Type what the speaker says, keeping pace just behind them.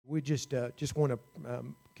we just want to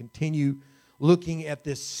continue looking at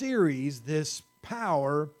this series, this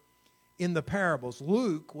power in the parables.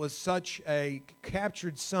 Luke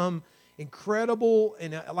captured some incredible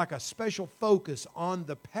and like a special focus on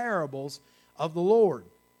the parables of the Lord.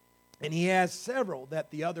 And he has several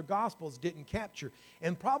that the other Gospels didn't capture.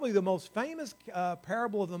 And probably the most famous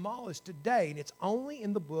parable of them all is today, and it's only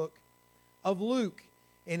in the book of Luke.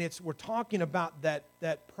 And we're talking about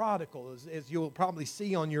that prodigal, as you'll probably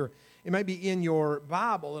see it may be in your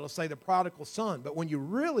Bible, it'll say the prodigal son. But when you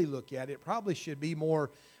really look at it, it probably should be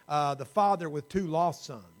more the father with two lost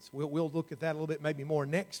sons. We'll look at that a little bit maybe more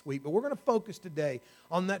next week. But we're going to focus today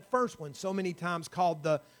on that first one, so many times called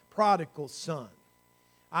the prodigal son.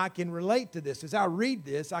 I can relate to this. As I read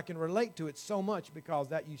this, I can relate to it so much because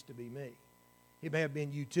that used to be me. It may have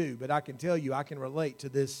been you too, but I can tell you I can relate to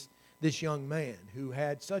this young man who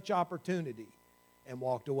had such opportunity and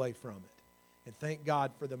walked away from it. And thank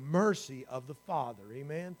God for the mercy of the Father.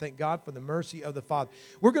 Amen? Thank God for the mercy of the Father.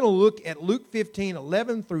 We're going to look at Luke 15,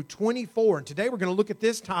 11 through 24. And today we're going to look at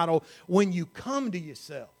this title, When You Come to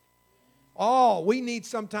Yourself. Oh, we need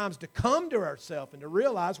sometimes to come to ourselves and to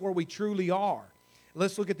realize where we truly are.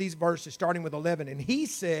 Let's look at these verses starting with 11. And he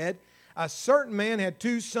said, a certain man had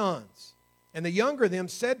two sons. And the younger of them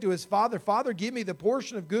said to his father, Father, give me the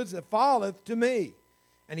portion of goods that falleth to me.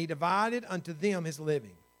 And he divided unto them his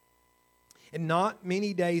living. And not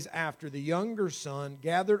many days after, the younger son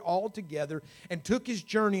gathered all together and took his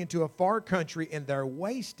journey into a far country, and there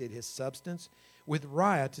wasted his substance with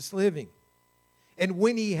riotous living. And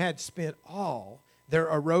when he had spent all, there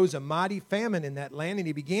arose a mighty famine in that land, and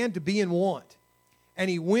he began to be in want. And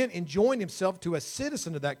he went and joined himself to a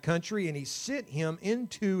citizen of that country, and he sent him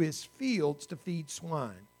into his fields to feed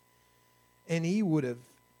swine. And he would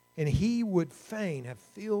fain have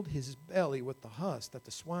filled his belly with the husk that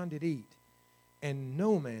the swine did eat, and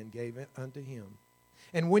no man gave it unto him.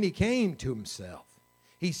 And when he came to himself,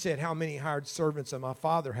 he said, How many hired servants of my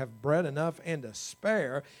father have bread enough and to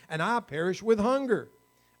spare, and I perish with hunger?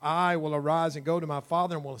 I will arise and go to my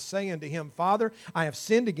father, and will say unto him, Father, I have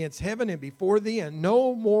sinned against heaven and before thee, and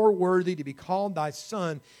no more worthy to be called thy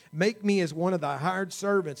son. Make me as one of thy hired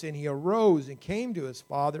servants. And he arose and came to his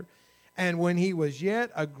father. And when he was yet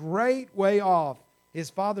a great way off, his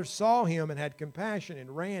father saw him and had compassion,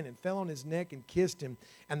 and ran and fell on his neck and kissed him.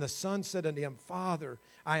 And the son said unto him, Father,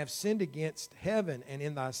 I have sinned against heaven and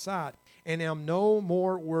in thy sight, and am no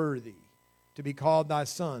more worthy to be called thy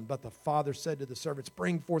son. But the father said to the servants,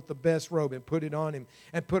 Bring forth the best robe and put it on him,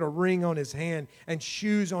 and put a ring on his hand and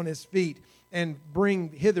shoes on his feet, and bring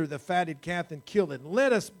hither the fatted calf and kill it. And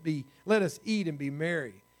let us eat and be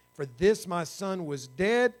merry. For this my son was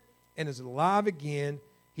dead and is alive again.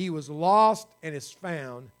 He was lost and is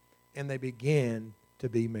found, and they began to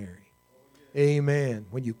be merry. Amen.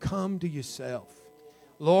 When you come to yourself,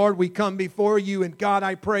 Lord, we come before you, and God,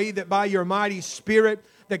 I pray that by your mighty Spirit,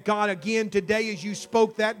 that God, again today, as you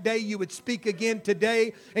spoke that day, you would speak again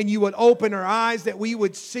today, and you would open our eyes, that we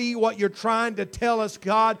would see what you're trying to tell us,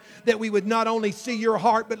 God, that we would not only see your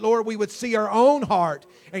heart, but Lord, we would see our own heart.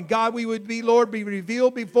 And God, we would be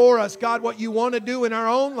revealed before us, God, what you want to do in our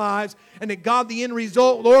own lives, and that God, the end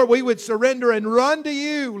result, Lord, we would surrender and run to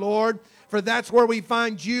you, Lord, for that's where we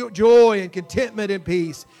find joy and contentment and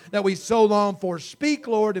peace that we so long for. Speak,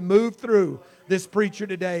 Lord, and move through this preacher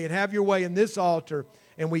today, and have your way in this altar.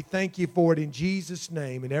 And we thank you for it in Jesus'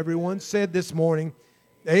 name. And everyone said this morning,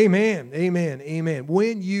 amen, amen, amen.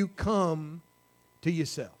 When you come to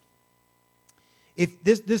yourself. If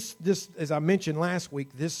this, as I mentioned last week,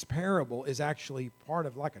 this parable is actually part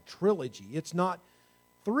of like a trilogy. It's not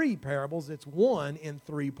three parables, it's one in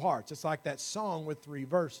three parts. It's like that song with three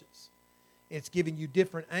verses. It's giving you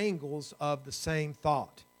different angles of the same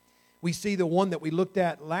thought. We see the one that we looked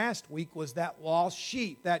at last week was that lost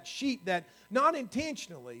sheep. That sheep that not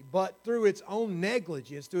intentionally, but through its own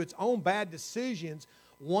negligence, through its own bad decisions,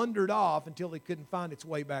 wandered off until it couldn't find its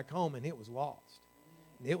way back home, and it was lost.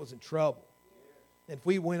 And it was in trouble. And if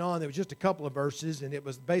we went on, there was just a couple of verses, and it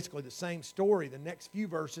was basically the same story. The next few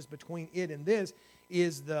verses between it and this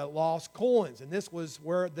is the lost coins. And this was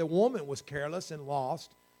where the woman was careless and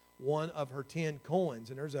lost one of her 10 coins.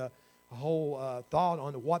 And there's a whole thought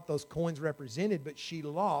on what those coins represented, but she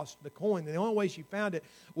lost the coin. And the only way she found it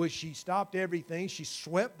was she stopped everything. She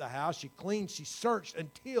swept the house. She cleaned. She searched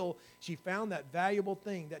until she found that valuable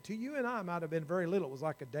thing that to you and I might have been very little. It was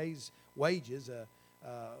like a day's wages,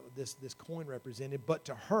 this coin represented, but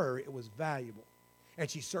to her it was valuable. And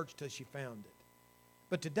she searched till she found it.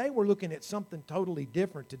 But today we're looking at something totally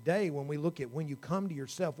different. Today when we look at when you come to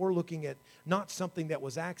yourself, we're looking at not something that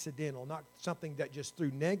was accidental, not something that just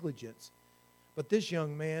through negligence, But this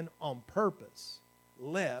young man, on purpose,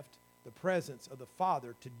 left the presence of the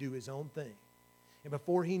Father to do his own thing. And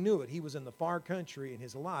before he knew it, he was in the far country and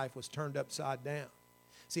his life was turned upside down.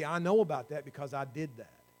 See, I know about that because I did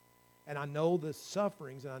that. And I know the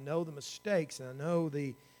sufferings, and I know the mistakes, and I know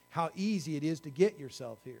how easy it is to get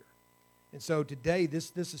yourself here. And so today,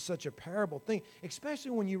 this is such a parable thing,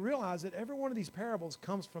 especially when you realize that every one of these parables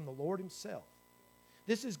comes from the Lord himself.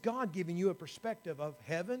 This is God giving you a perspective of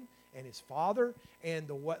heaven and his Father and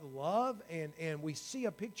what love. And we see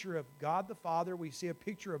a picture of God the Father. We see a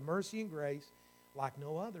picture of mercy and grace like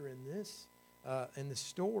no other in this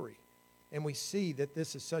story. And we see that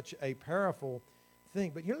this is such a powerful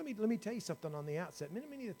thing. But here, let me tell you something on the outset.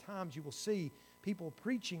 Many of the times you will see people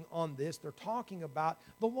preaching on this. They're talking about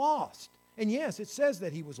the lost. And yes, it says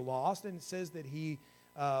that he was lost, and it says that he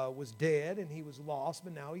was dead, and he was lost,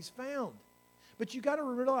 but now he's found. But you got to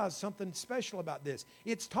realize something special about this.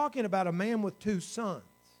 It's talking about a man with two sons.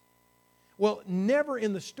 Well, never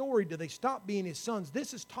in the story do they stop being his sons.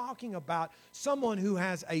 This is talking about someone who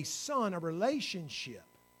has a son, a relationship,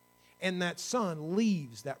 and that son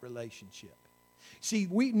leaves that relationship. See,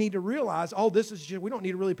 we need to realize, we don't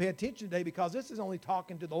need to really pay attention today because this is only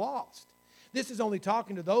talking to the lost. This is only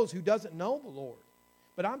talking to those who doesn't know the Lord.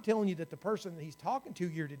 But I'm telling you that the person that he's talking to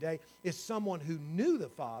here today is someone who knew the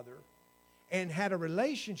Father and had a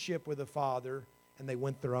relationship with the Father, and they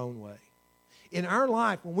went their own way. In our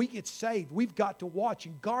life, when we get saved, we've got to watch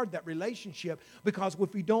and guard that relationship, because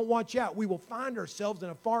if we don't watch out, we will find ourselves in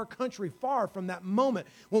a far country far from that moment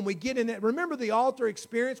when we get in it. Remember the altar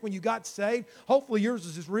experience when you got saved? Hopefully yours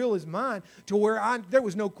is as real as mine, to where there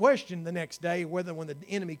was no question the next day whether when the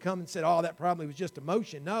enemy come and said, oh, that probably was just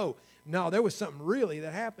emotion. No, there was something really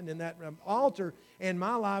that happened in that altar, and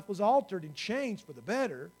my life was altered and changed for the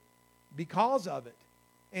better because of it.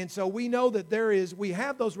 And so we know that we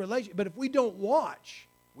have those relationships, but if we don't watch,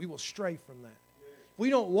 we will stray from that. If we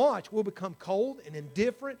don't watch, we'll become cold and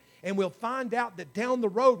indifferent, and we'll find out that down the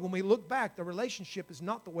road, when we look back, the relationship is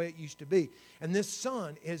not the way it used to be. And this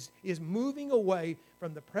son is moving away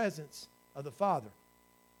from the presence of the Father.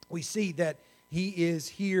 We see that he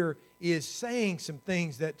is saying some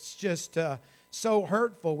things that's just so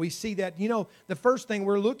hurtful. We see that, the first thing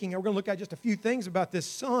we're going to look at just a few things about this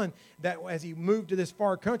son that as he moved to this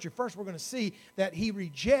far country. First, we're going to see that he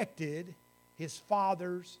rejected his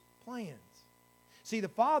father's plans. See, the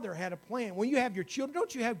father had a plan. When you have your children,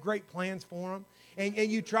 don't you have great plans for them? And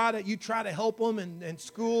you try to help them in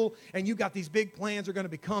school, and you got these big plans. They're going to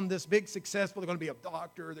become this big successful. They're going to be a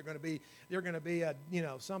doctor. They're going to be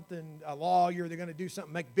a lawyer. They're going to do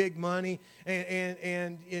something, make big money.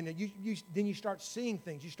 And then you start seeing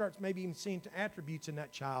things. You start maybe even seeing attributes in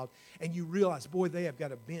that child, and you realize, boy, they have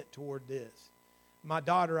got a bent toward this. My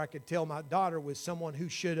daughter, I could tell my daughter was someone who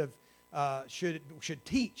should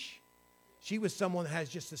teach. She was someone that has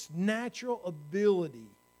just this natural ability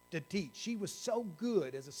to teach. She was so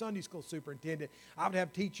good as a Sunday school superintendent. I would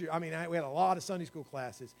have teachers. We had a lot of Sunday school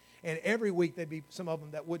classes, and every week there'd be some of them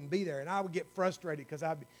that wouldn't be there, and I would get frustrated because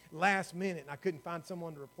I'd be last minute and I couldn't find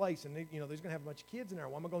someone to replace. And there's going to have a bunch of kids in there.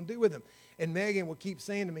 What am I going to do with them? And Megan would keep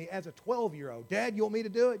saying to me as a 12-year-old, "Dad, you want me to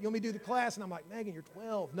do it? You want me to do the class?" And I'm like, "Megan, you're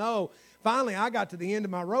 12." No. Finally, I got to the end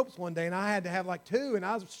of my ropes one day, and I had to have like two, and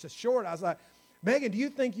I was just short. I was like, "Megan, do you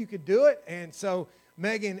think you could do it?" And so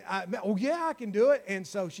Megan, yeah, I can do it. And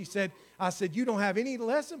so I said, "You don't have any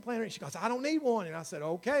lesson plan?" She goes, "I don't need one." And I said,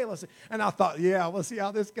 "Okay, let's see." And I thought, yeah, let's see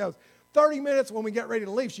how this goes. 30 minutes when we get ready to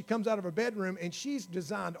leave, she comes out of her bedroom, and she's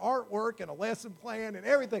designed artwork and a lesson plan and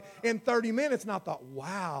everything in 30 minutes. And I thought,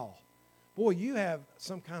 wow, boy, you have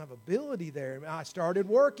some kind of ability there. And I started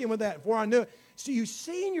working with that before I knew it. So you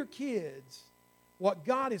see in your kids what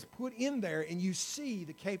God has put in there, and you see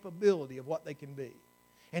the capability of what they can be.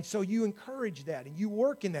 And so you encourage that, and you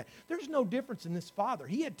work in that. There's no difference in this father.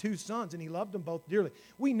 He had two sons, and he loved them both dearly.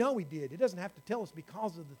 We know he did. He doesn't have to tell us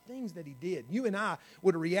because of the things that he did. You and I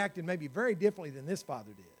would have reacted maybe very differently than this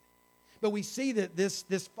father did. But we see that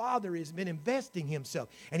this father has been investing himself,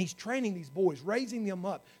 and he's training these boys, raising them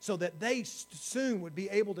up so that they soon would be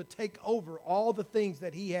able to take over all the things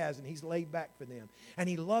that he has, and he's laid back for them. And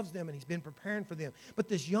he loves them, and he's been preparing for them. But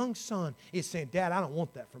this young son is saying, "Dad, I don't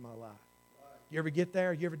want that for my life." You ever get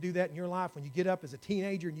there? You ever do that in your life when you get up as a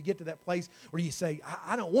teenager and you get to that place where you say,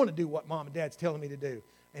 I don't want to do what Mom and Dad's telling me to do.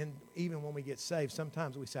 And even when we get saved,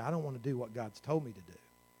 sometimes we say, I don't want to do what God's told me to do.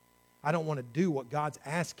 I don't want to do what God's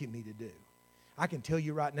asking me to do. I can tell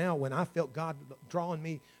you right now, when I felt God drawing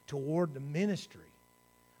me toward the ministry,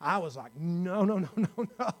 I was like, no.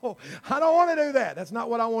 I don't want to do that. That's not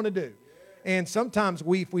what I want to do. And sometimes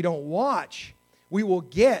if we don't watch, we will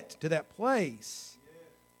get to that place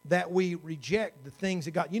that we reject the things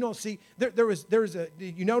of God. You know, see,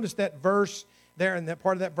 you notice that verse there, in that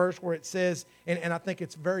part of that verse where it says, and I think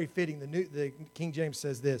it's very fitting. The King James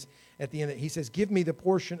says this at the end. He says, "Give me the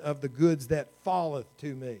portion of the goods that falleth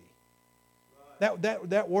to me."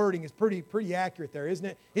 That wording is pretty accurate there, isn't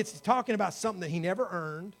it? It's talking about something that he never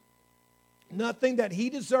earned, nothing that he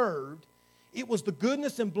deserved. It was the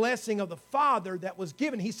goodness and blessing of the Father that was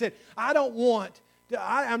given. He said, I don't want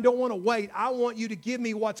to wait. I want you to give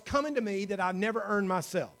me what's coming to me that I've never earned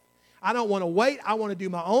myself. I don't want to wait. I want to do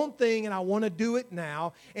my own thing, and I want to do it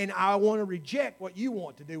now. And I want to reject what you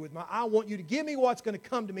want to do with I want you to give me what's going to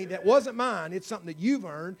come to me that wasn't mine. It's something that you've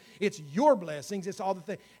earned. It's your blessings. It's all the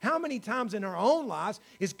things. How many times in our own lives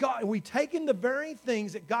is we taken the very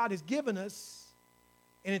things that God has given us,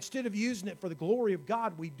 and instead of using it for the glory of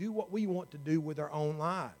God, we do what we want to do with our own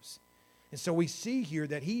lives. And so we see here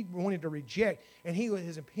that he wanted to reject, and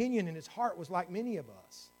his opinion in his heart was like many of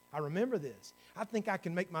us. I remember this. I think I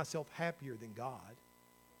can make myself happier than God.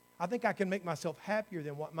 I think I can make myself happier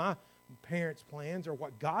than what my parents' plans or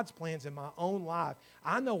what God's plans in my own life.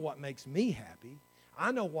 I know what makes me happy.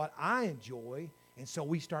 I know what I enjoy. And so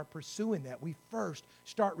we start pursuing that. We first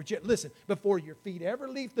start rejecting. Listen, before your feet ever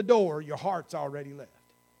leave the door, your heart's already left.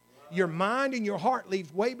 Your mind and your heart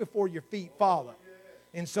leaves way before your feet follow.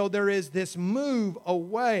 And so there is this move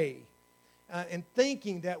away and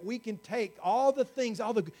thinking that we can take all the things,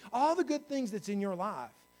 all the good things that's in your life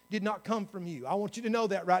did not come from you. I want you to know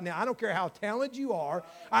that right now. I don't care how talented you are.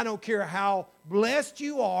 I don't care how blessed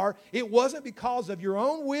you are. It wasn't because of your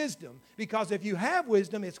own wisdom. Because if you have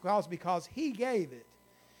wisdom, it's because he gave it.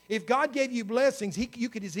 If God gave you blessings, you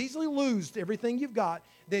could as easily lose everything you've got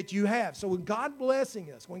that you have. So when God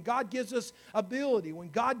blessing us, when God gives us ability, when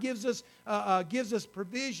God gives us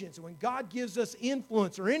provisions, when God gives us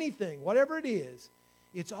influence or anything, whatever it is,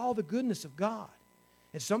 it's all the goodness of God.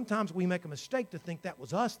 And sometimes we make a mistake to think that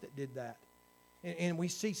was us that did that. And we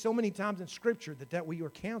see so many times in Scripture that we are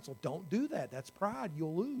counseled. Don't do that. That's pride.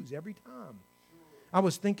 You'll lose every time. I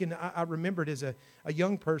was thinking, I remembered as a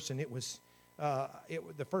young person, it was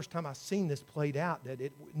the first time I seen this played out, that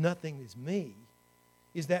nothing is me,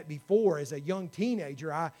 is that before, as a young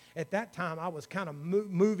teenager, at that time I was kind of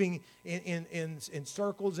moving in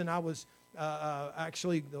circles, and I was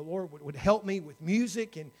actually, the Lord would help me with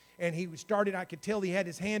music, and he started, I could tell he had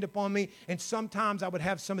his hand upon me, and sometimes I would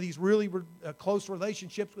have some of these really close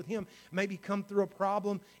relationships with him, maybe come through a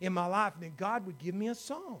problem in my life, and then God would give me a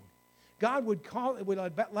song. God would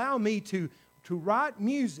allow me to write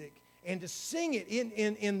music and to sing it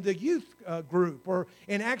in the youth group,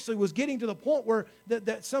 and actually was getting to the point where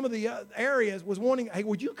that some of the areas was wanting, hey,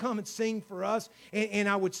 would you come and sing for us? And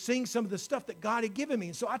I would sing some of the stuff that God had given me.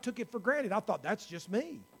 And so I took it for granted. I thought, that's just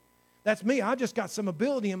me. That's me. I just got some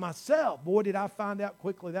ability in myself. Boy, did I find out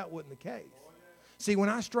quickly that wasn't the case. See, when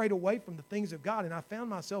I strayed away from the things of God and I found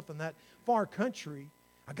myself in that far country,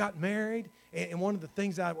 I got married, and one of the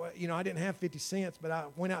things I didn't have 50 cents, but I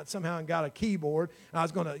went out somehow and got a keyboard. I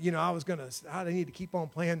need to keep on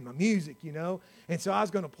playing my music, and so I was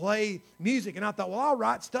going to play music, and I thought, well, I'll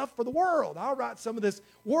write stuff for the world. I'll write some of this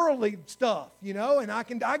worldly stuff, and I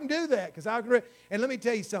can do that because and let me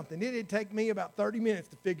tell you something. It did take me about 30 minutes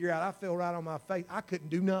to figure out. I fell right on my face. I couldn't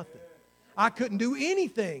do nothing. I couldn't do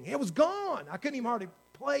anything. It was gone. I couldn't even hardly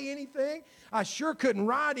play anything. I sure couldn't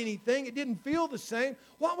write anything. It didn't feel the same.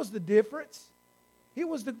 What was the difference? It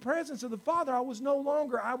was the presence of the Father. I was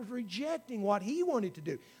rejecting what he wanted to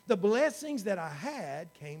do. The blessings that I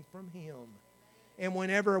had came from him. And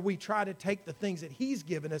whenever we try to take the things that he's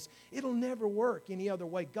given us, it'll never work any other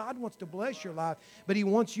way. God wants to bless your life, but he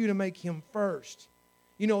wants you to make him first.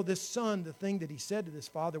 This son, the thing that he said to this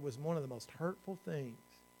father was one of the most hurtful things.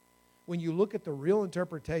 When you look at the real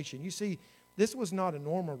interpretation, you see, this was not a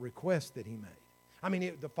normal request that he made. I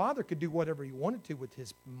mean, the father could do whatever he wanted to with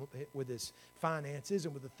his finances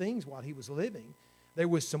and with the things while he was living. There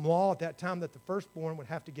was some law at that time that the firstborn would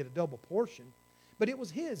have to get a double portion, but it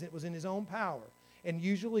was his. It was in his own power. And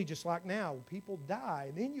usually, just like now, people die,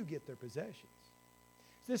 and then you get their possessions.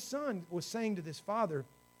 This son was saying to this father,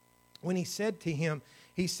 when he said to him,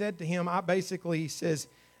 he says,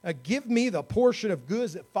 give me the portion of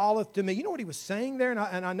goods that falleth to me. You know what he was saying there?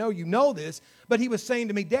 And I know you know this, but he was saying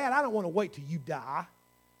to me, Dad, I don't want to wait till you die.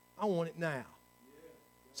 I want it now.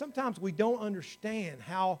 Sometimes we don't understand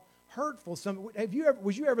how hurtful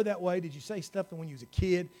was you ever that way? Did you say stuff when you was a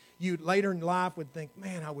kid? You later in life would think,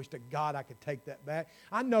 man, I wish to God I could take that back.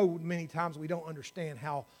 I know many times we don't understand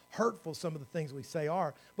how hurtful some of the things we say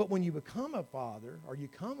are, but when you become a father or you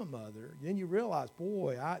become a mother, then you realize,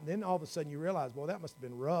 then all of a sudden you realize, boy, that must have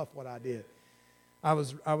been rough what I did. I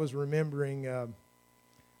was remembering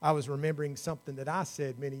I was remembering something that I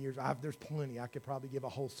said many years. There's plenty. I could probably give a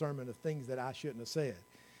whole sermon of things that I shouldn't have said.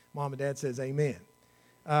 Mom and Dad says amen.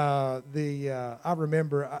 I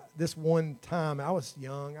remember this one time, I was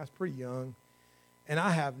young. I was pretty young. And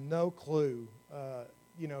I have no clue.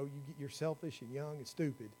 You're selfish and young and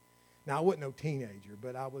stupid. Now, I wasn't no teenager,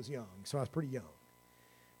 but I was young. So I was pretty young.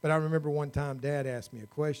 But I remember one time Dad asked me a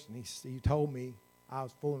question. He told me I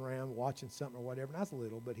was fooling around watching something or whatever. And I was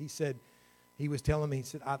little, but he said, he was telling me, he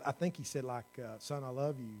said, I think he said like, son, I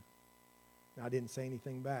love you. And I didn't say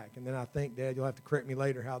anything back. And then I think, Dad, you'll have to correct me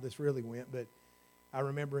later how this really went. But I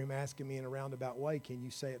remember him asking me in a roundabout way, can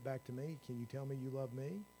you say it back to me? Can you tell me you love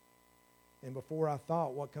me? And before I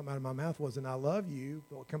thought, what come out of my mouth wasn't I love you.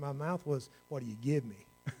 What come out of my mouth was, what do you give me?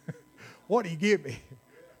 What do you give me?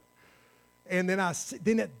 And then I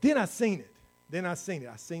seen it. Then I seen it.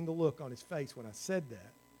 I seen the look on his face when I said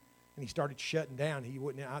that. And he started shutting down.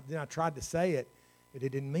 Then I tried to say it, but it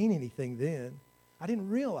didn't mean anything then. I didn't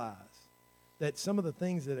realize that some of the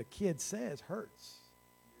things that a kid says hurts.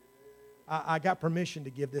 I got permission to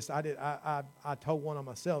give this. I told one on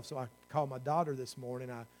myself, so I called my daughter this morning.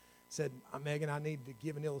 I said, Megan, I need to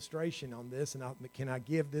give an illustration on this, and can I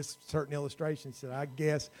give this certain illustration? She said, I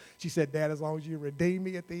guess. She said, Dad, as long as you redeem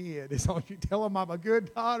me at the end, as long as you tell them I'm a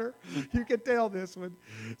good daughter, you can tell this one.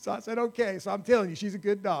 So I said, okay. So I'm telling you, she's a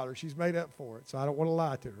good daughter. She's made up for it, so I don't want to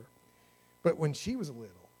lie to her. But when she was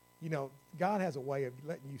little, God has a way of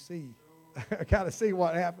letting you see, kind of see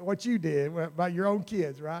what happened, what you did by your own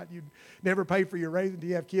kids, right? You never pay for your raising till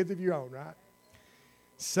you have kids of your own, right?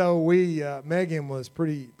 So Megan was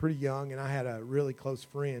pretty young, and I had a really close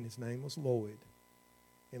friend. His name was Lloyd.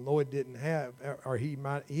 And Lloyd didn't have, or he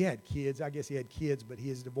had kids. I guess he had kids, but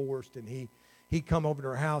he is divorced, and he'd come over to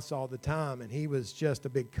our house all the time, and he was just a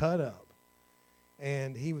big cut-up.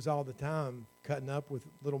 And he was all the time cutting up with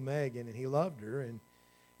little Megan, and he loved her,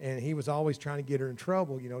 and he was always trying to get her in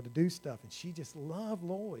trouble, to do stuff. And she just loved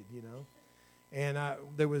Lloyd, And I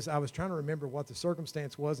was trying to remember what the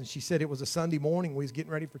circumstance was, and she said it was a Sunday morning. We was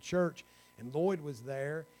getting ready for church, and Lloyd was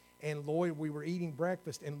there, and we were eating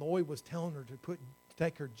breakfast, and Lloyd was telling her to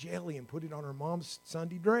take her jelly and put it on her mom's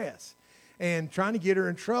Sunday dress, and trying to get her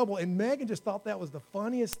in trouble. And Megan just thought that was the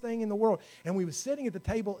funniest thing in the world. And we was sitting at the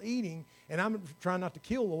table eating, and I'm trying not to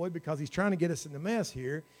kill Lloyd because he's trying to get us in the mess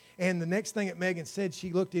here. And the next thing that Megan said,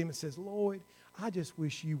 she looked at him and says, Lloyd, I just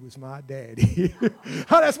wish you was my daddy.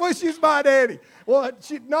 I just wish you was my daddy. Well,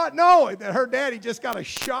 she not knowing that her daddy just got a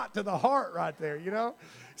shot to the heart right there,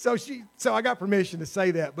 So I got permission to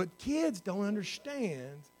say that. But kids don't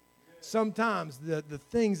understand sometimes the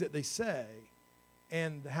things that they say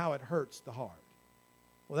and how it hurts the heart.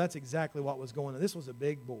 Well, that's exactly what was going on. This was a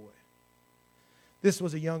big boy. This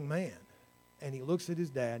was a young man. And he looks at his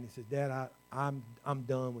dad and he says, Dad, I'm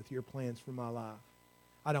done with your plans for my life.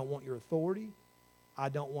 I don't want your authority. I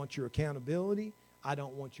don't want your accountability. I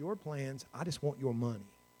don't want your plans. I just want your money.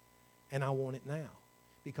 And I want it now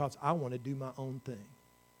because I want to do my own thing.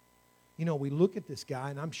 We look at this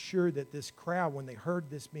guy, and I'm sure that this crowd, when they heard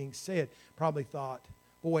this being said, probably thought,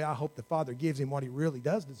 boy, I hope the Father gives him what he really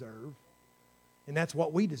does deserve. And that's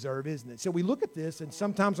what we deserve, isn't it? So we look at this, and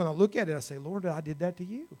sometimes when I look at it, I say, Lord, I did that to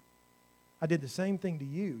you. I did the same thing to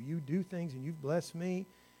you. You do things, and you've blessed me.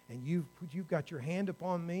 And you've got your hand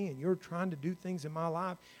upon me, and you're trying to do things in my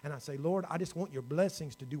life. And I say, Lord, I just want your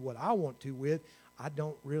blessings to do what I want to with. I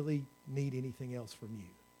don't really need anything else from you.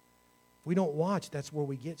 If we don't watch, that's where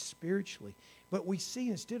we get spiritually. But we see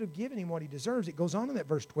instead of giving him what he deserves, it goes on in that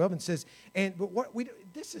verse 12 and says,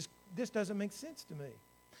 this doesn't make sense to me.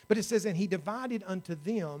 But it says, and he divided unto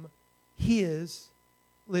them his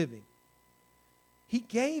living. He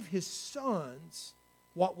gave his sons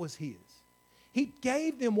what was his. He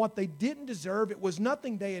gave them what they didn't deserve. It was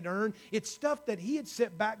nothing they had earned. It's stuff that he had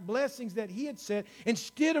set back, blessings that he had set.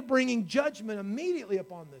 Instead of bringing judgment immediately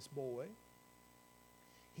upon this boy,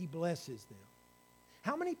 he blesses them.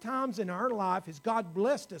 How many times in our life has God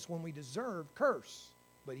blessed us when we deserve curse,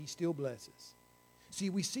 but he still blesses? See,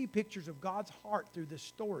 we see pictures of God's heart through this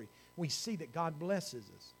story. We see that God blesses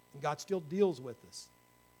us, and God still deals with us,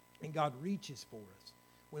 and God reaches for us.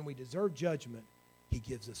 When we deserve judgment, he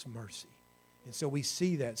gives us mercy. And so we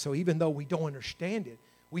see that. So even though we don't understand it,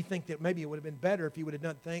 we think that maybe it would have been better if he would have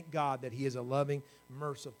done, thank God that he is a loving,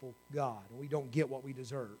 merciful God. And we don't get what we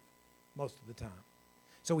deserve most of the time.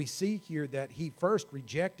 So we see here that he first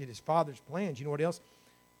rejected his father's plans. You know what else?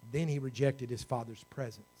 Then he rejected his father's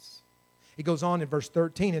presence. It goes on in verse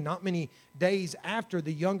 13, and not many days after,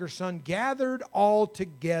 the younger son gathered all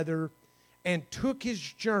together and took his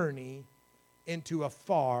journey into a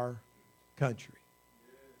far country.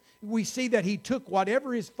 We see that he took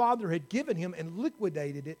whatever his father had given him and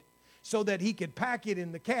liquidated it so that he could pack it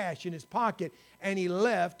in the cash in his pocket, and he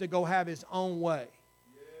left to go have his own way.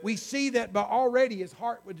 We see that but already his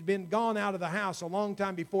heart had been gone out of the house a long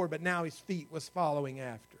time before, but now his feet was following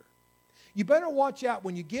after. You better watch out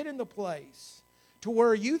when you get in the place to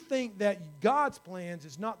where you think that God's plans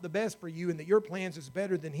is not the best for you and that your plans is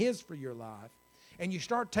better than his for your life. And you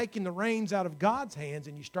start taking the reins out of God's hands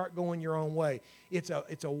and you start going your own way. It's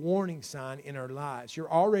a warning sign in our lives.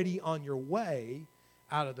 You're already on your way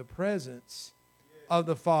out of the presence of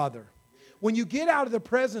the Father. When you get out of the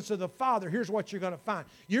presence of the Father, here's what you're going to find.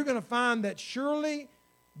 You're going to find that surely,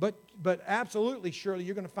 but absolutely surely,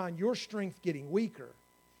 you're going to find your strength getting weaker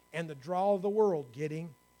and the draw of the world getting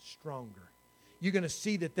stronger. You're going to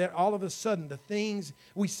see that all of a sudden the things,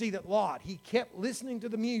 we see that Lot, he kept listening to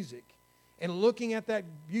the music and looking at that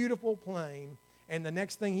beautiful plain, and the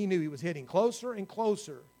next thing he knew, he was heading closer and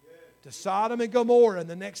closer to Sodom and Gomorrah, and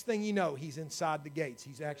the next thing you know, he's inside the gates.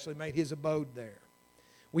 He's actually made his abode there.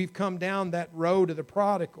 We've come down that road of the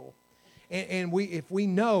prodigal. And if we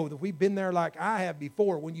know that we've been there like I have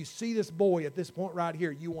before, when you see this boy at this point right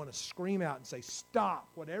here, you want to scream out and say, stop.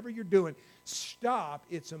 Whatever you're doing, stop.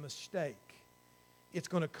 It's a mistake. It's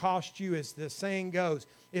going to cost you, as the saying goes,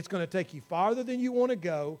 it's going to take you farther than you want to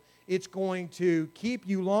go. It's going to keep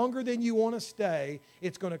you longer than you want to stay.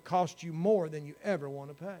 It's going to cost you more than you ever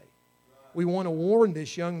want to pay. We want to warn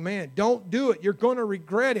this young man. Don't do it. You're going to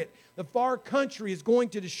regret it. The far country is going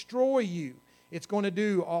to destroy you. It's going to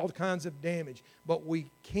do all kinds of damage. But we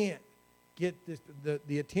can't get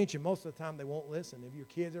the attention. Most of the time they won't listen. Have your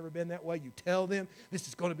kids ever been that way? You tell them this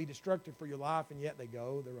is going to be destructive for your life, and yet they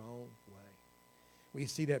go their own way. We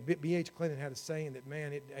see that B.H. Clinton had a saying that,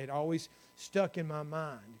 man, it always stuck in my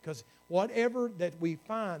mind. Because whatever that we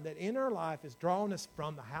find that in our life is drawing us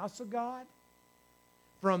from the house of God,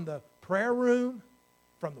 from the prayer room,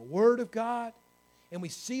 from the Word of God, and we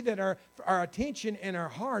see that our attention and our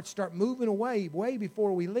hearts start moving away way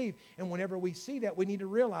before we leave. And whenever we see that, we need to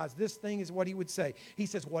realize this thing is what he would say. He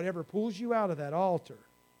says, whatever pulls you out of that altar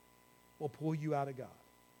will pull you out of God.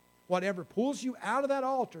 Whatever pulls you out of that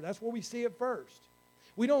altar, that's where we see it first.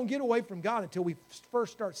 We don't get away from God until we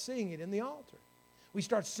first start seeing it in the altar. We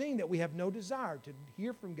start seeing that we have no desire to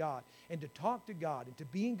hear from God and to talk to God and to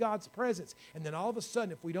be in God's presence. And then all of a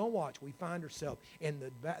sudden, if we don't watch, we find ourselves in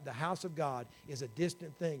the house of God is a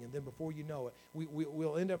distant thing. And then before you know it,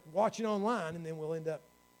 we'll end up watching online, and then we'll end up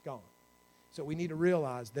gone. So we need to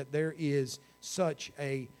realize that there is such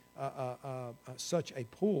a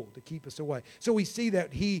pull to keep us away. So we see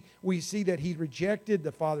that he rejected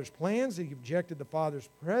the Father's plans, and he rejected the Father's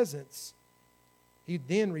presence. He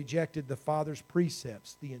then rejected the Father's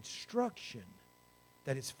precepts, the instruction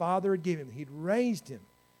that his Father had given him. He'd raised him,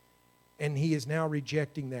 and he is now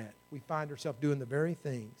rejecting that. We find ourselves doing the very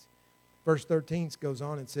things. Verse 13 goes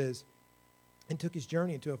on and says, and took his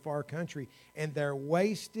journey into a far country, and there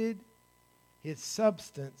wasted his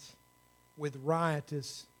substance with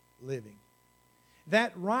riotous living.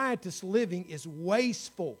 That riotous living is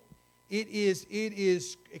wasteful. It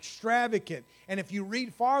is extravagant. And if you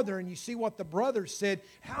read farther and you see what the brothers said,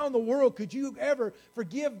 how in the world could you ever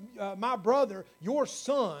forgive my brother, your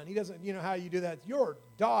son? He doesn't, you know how you do that. It's your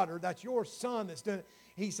daughter, that's your son that's doing it.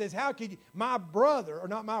 He says, how could you, my brother, or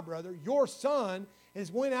not my brother, your son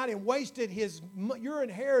has went out and wasted your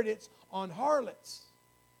inheritance on harlots.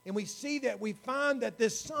 And we see that, we find that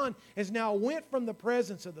this son has now went from the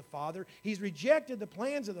presence of the Father. He's rejected the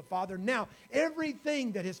plans of the Father. Now,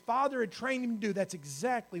 everything that his father had trained him to do, that's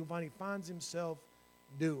exactly what he finds himself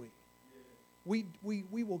doing. We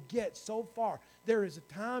will get so far. There is a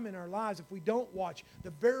time in our lives, if we don't watch, the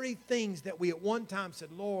very things that we at one time said,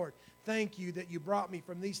 Lord, thank you that you brought me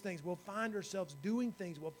from these things. We'll find ourselves doing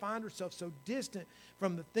things. We'll find ourselves so distant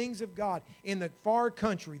from the things of God in the far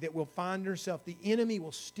country that we'll find ourselves. The enemy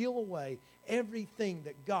will steal away everything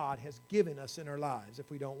that God has given us in our lives if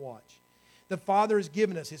we don't watch. The Father has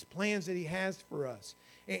given us his plans that he has for us.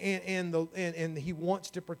 And he wants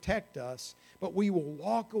to protect us. But we will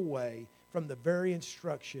walk away from the very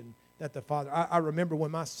instruction that the Father. I remember when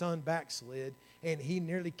my son backslid and he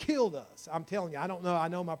nearly killed us. I'm telling you, I don't know. I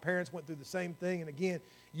know my parents went through the same thing. And again,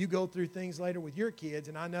 you go through things later with your kids.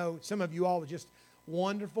 And I know some of you all were just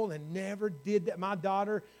wonderful and never did that. My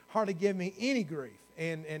daughter hardly gave me any grief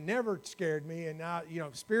and never scared me. And now,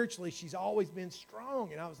 spiritually, she's always been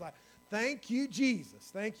strong. And I was like, thank you, Jesus.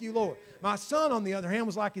 Thank you, Lord. My son, on the other hand,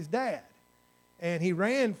 was like his dad. And he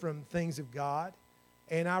ran from things of God.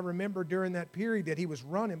 And I remember during that period that he was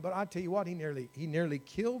running, but I tell you what, he nearly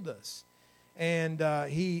killed us, and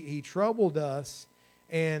he troubled us.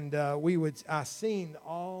 And I seen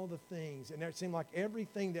all the things, and it seemed like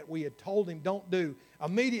everything that we had told him don't do,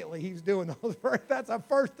 immediately he was doing those. That's the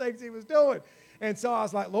first things he was doing. And so I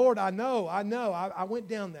was like, Lord, I know. I went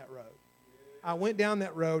down that road. I went down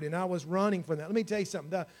that road, and I was running from that. Let me tell you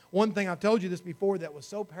something. The one thing I've told you this before that was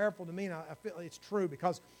so powerful to me, and I feel it's true,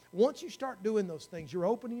 because once you start doing those things, you're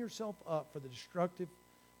opening yourself up for the destructive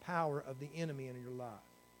power of the enemy in your life.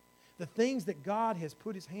 The things that God has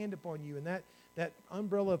put his hand upon you, and that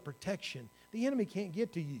umbrella of protection, the enemy can't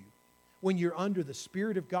get to you. When you're under the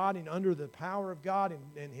Spirit of God and under the power of God,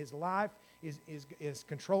 and his life is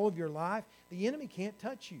control of your life, the enemy can't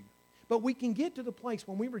touch you. But we can get to the place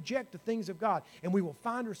when we reject the things of God, and we will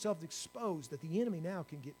find ourselves exposed that the enemy now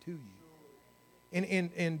can get to you.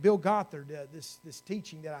 And Bill Gothard, this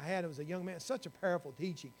teaching that I had, it was a young man, such a powerful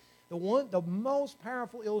teaching. The most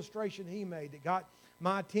powerful illustration he made that got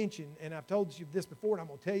my attention, and I've told you this before, and I'm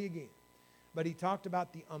going to tell you again, but he talked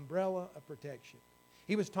about the umbrella of protection.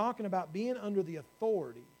 He was talking about being under the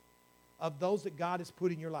authority of those that God has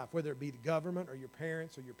put in your life, whether it be the government or your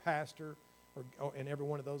parents or your pastor, and every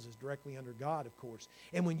one of those is directly under God, of course.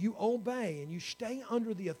 And when you obey and you stay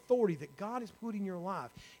under the authority that God has put in your life,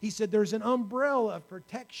 he said there's an umbrella of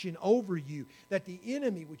protection over you, that the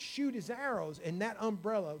enemy would shoot his arrows, and that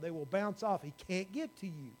umbrella, they will bounce off. He can't get to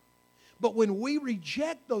you. But when we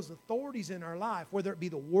reject those authorities in our life, whether it be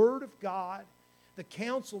the Word of God, the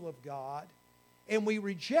counsel of God, and we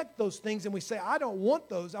reject those things and we say, I don't want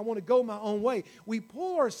those, I want to go my own way, we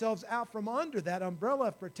pull ourselves out from under that umbrella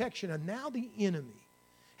of protection, and now the enemy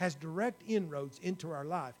has direct inroads into our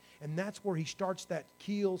life. And that's where he starts that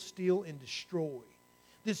kill, steal, and destroy.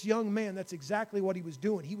 This young man, that's exactly what he was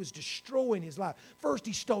doing. He was destroying his life. First,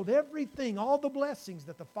 he stole everything, all the blessings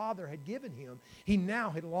that the Father had given him. He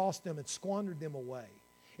now had lost them and squandered them away.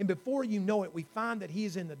 And before you know it, we find that he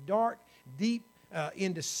is in the dark, deep,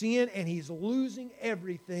 into sin, and he's losing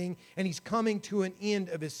everything, and he's coming to an end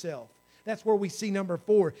of himself. That's where we see number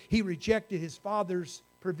 4. He rejected his father's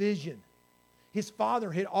provision. His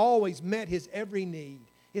father had always met his every need.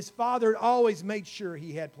 His father had always made sure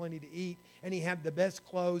he had plenty to eat, and he had the best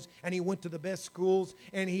clothes, and he went to the best schools,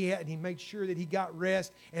 and he made sure that he got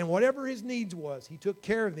rest, and whatever his needs was, he took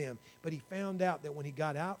care of them. But he found out that when he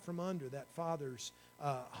got out from under that father's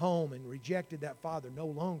home and rejected that father, no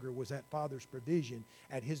longer was that father's provision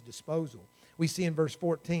at his disposal. We see in verse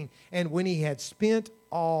 14, and when he had spent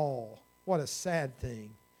all, what a sad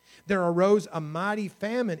thing, there arose a mighty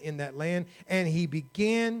famine in that land, and he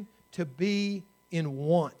began to be in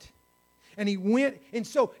want. And he went, and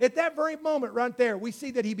so at that very moment right there, we see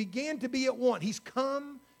that he began to be at want. He's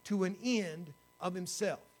come to an end of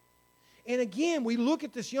himself. And again, we look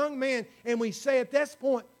at this young man and we say at this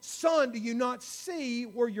point, son, do you not see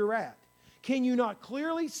where you're at? Can you not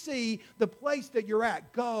clearly see the place that you're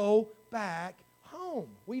at? Go back home.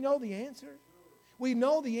 We know the answer. We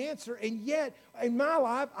know the answer, and yet in my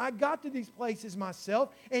life, I got to these places myself,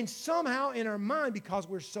 and somehow in our mind, because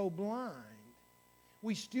we're so blind,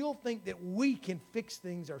 we still think that we can fix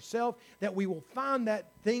things ourselves, that we will find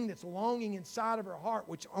that thing that's longing inside of our heart,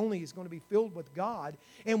 which only is going to be filled with God.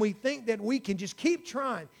 And we think that we can just keep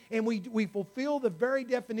trying, and we fulfill the very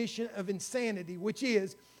definition of insanity, which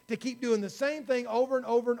is to keep doing the same thing over and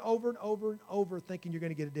over and over and over and over, thinking you're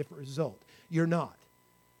going to get a different result. You're not.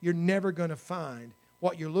 You're never going to find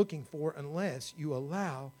what you're looking for unless you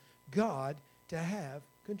allow God to have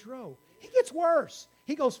control. It gets worse.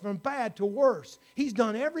 He goes from bad to worse. He's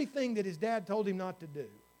done everything that his dad told him not to do.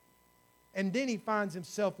 And then he finds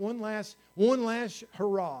himself one last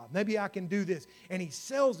hurrah. Maybe I can do this. And he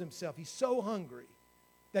sells himself. He's so hungry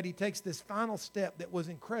that he takes this final step that was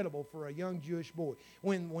incredible for a young Jewish boy.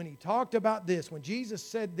 When he talked about this, when Jesus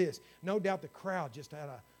said this, no doubt the crowd just had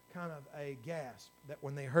a kind of a gasp that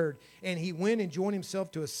when they heard. And he went and joined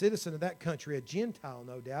himself to a citizen of that country, a Gentile,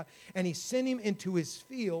 no doubt, and he sent him into his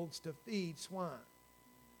fields to feed swine.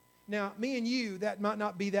 Now, me and you, that might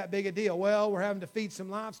not be that big a deal. Well, we're having to feed some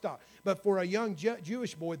livestock. But for a young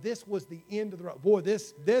Jewish boy, this was the end of the road. Boy,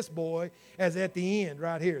 this boy is at the end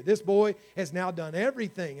right here. This boy has now done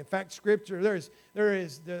everything. In fact, Scripture, there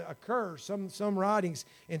is a curse. Some writings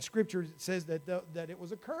in Scripture says that it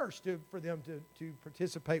was a curse for them to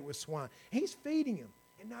participate with swine. He's feeding him.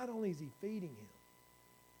 And not only is he feeding him,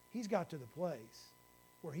 he's got to the place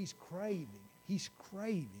where he's craving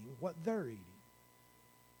what they're eating.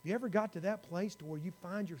 You ever got to that place to where you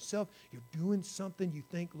find yourself, you're doing something, you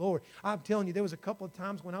think, Lord, I'm telling you, there was a couple of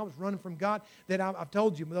times when I was running from God that I've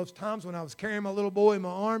told you, those times when I was carrying my little boy in my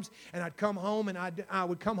arms and I'd come home and I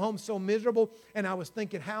would come home so miserable and I was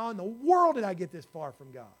thinking, how in the world did I get this far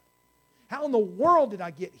from God? How in the world did I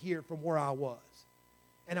get here from where I was?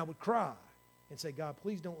 And I would cry and say, God,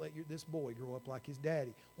 please don't let this boy grow up like his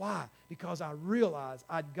daddy. Why? Because I realized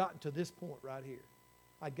I'd gotten to this point right here.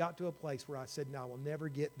 I'd got to a place where I said, no, I will never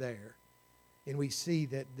get there. And we see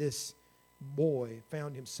that this boy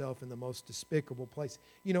found himself in the most despicable place.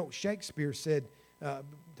 You know, Shakespeare said,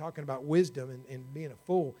 talking about wisdom and being a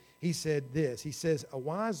fool, he said this. He says, a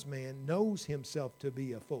wise man knows himself to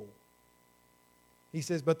be a fool. He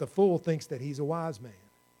says, but the fool thinks that he's a wise man.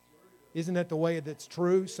 Isn't that the way that's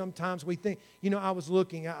true? Sometimes we think, you know, I was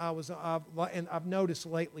looking, and I've noticed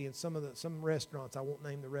lately in some restaurants, I won't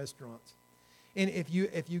name the restaurants, and if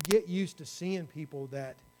you get used to seeing people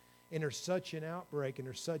that, and there's such an outbreak and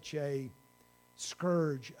there's such a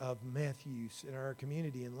scourge of meth use in our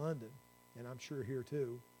community in London, and I'm sure here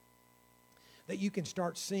too, that you can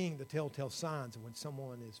start seeing the telltale signs of when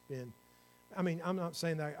someone has been, I mean, I'm not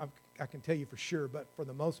saying that I can tell you for sure, but for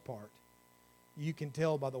the most part, you can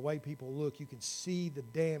tell by the way people look, you can see the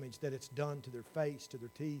damage that it's done to their face, to their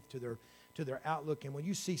teeth, to their outlook. And when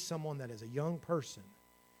you see someone that is a young person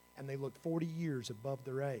and they look 40 years above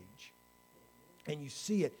their age, and you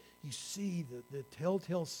see it, you see the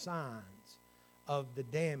telltale signs of the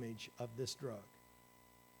damage of this drug.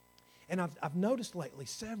 And I've noticed lately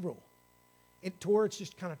several, to where it's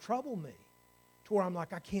just kind of troubled me, to where I'm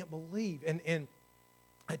like, I can't believe. And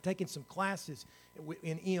I'd taken some classes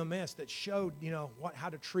in EMS that showed, you know, how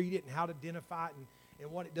to treat it and how to identify it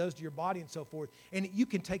and what it does to your body and so forth. And you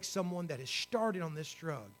can take someone that has started on this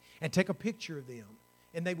drug and take a picture of them.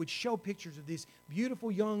 And they would show pictures of this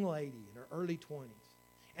beautiful young lady in her early 20s.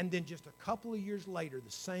 And then just a couple of years later,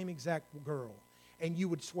 the same exact girl. And you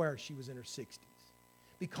would swear she was in her 60s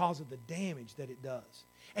because of the damage that it does.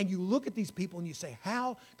 And you look at these people and you say,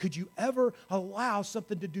 how could you ever allow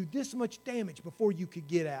something to do this much damage before you could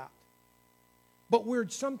get out? But we're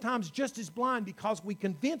sometimes just as blind because we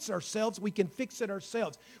convince ourselves we can fix it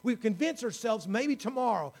ourselves. We convince ourselves maybe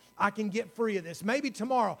tomorrow I can get free of this. Maybe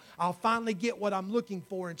tomorrow I'll finally get what I'm looking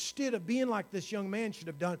for, instead of being like this young man should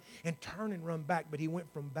have done and turn and run back. But he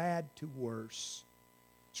went from bad to worse.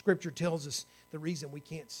 Scripture tells us the reason we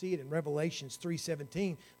can't see it. In Revelations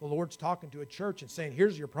 3:17, the Lord's talking to a church and saying,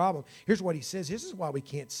 here's your problem. Here's what he says. This is why we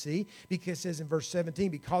can't see. Because it says in verse 17,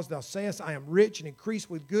 because thou sayest, I am rich and increase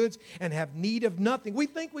with goods and have need of nothing. We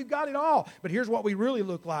think we've got it all. But here's what we really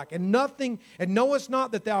look like. And knowest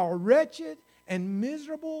not that thou art wretched and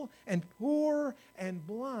miserable and poor and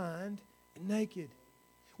blind and naked.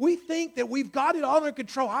 We think that we've got it all under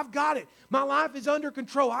control. I've got it. My life is under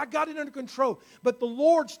control. I got it under control. But the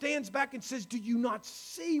Lord stands back and says, do you not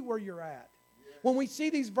see where you're at? When we see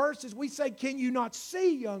these verses, we say, can you not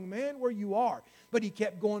see, young man, where you are? But he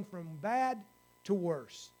kept going from bad to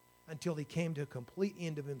worse until he came to a complete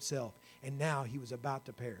end of himself. And now he was about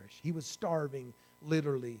to perish. He was starving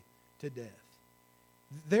literally to death.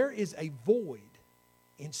 There is a void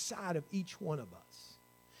inside of each one of us.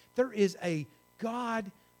 There is a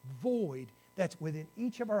God void that's within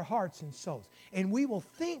each of our hearts and souls. And we will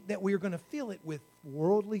think that we are going to fill it with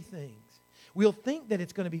worldly things. We'll think that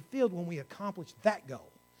it's going to be filled when we accomplish that goal.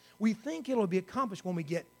 We think it'll be accomplished when we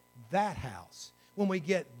get that house, when we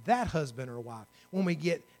get that husband or wife, when we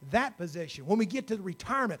get that possession, when we get to the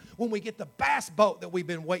retirement, when we get the bass boat that we've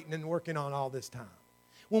been waiting and working on all this time.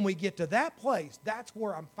 When we get to that place, that's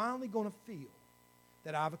where I'm finally going to feel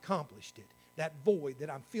that I've accomplished it. That void that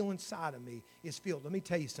I'm feeling inside of me is filled. Let me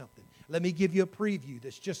tell you something. Let me give you a preview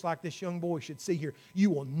that's just like this young boy should see here. You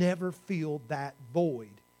will never feel that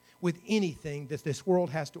void with anything that this world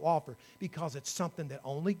has to offer, because it's something that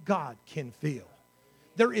only God can fill.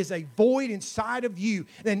 There is a void inside of you,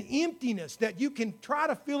 an emptiness that you can try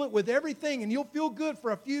to fill it with everything and you'll feel good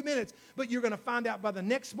for a few minutes, but you're going to find out by the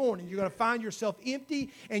next morning you're going to find yourself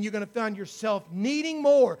empty and you're going to find yourself needing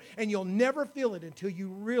more, and you'll never feel it until you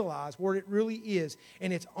realize where it really is.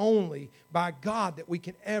 And it's only by God that we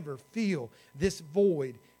can ever feel this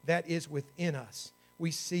void that is within us.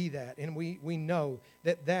 We see that, and we know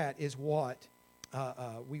that that is what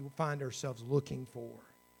we find ourselves looking for.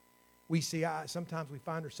 We see, sometimes we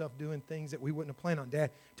find ourselves doing things that we wouldn't have planned on.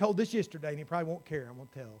 Dad told this yesterday, and he probably won't care. I'm going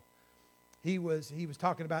to tell. He was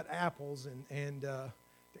talking about apples, and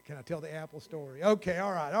can I tell the apple story? Okay,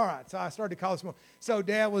 all right. So I started to call this morning. So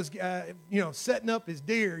Dad was, setting up his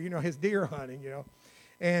deer, his deer hunting,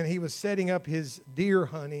 and he was setting up his deer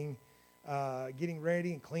hunting, getting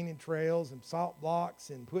ready and cleaning trails and salt blocks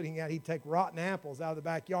and putting out. He'd take rotten apples out of the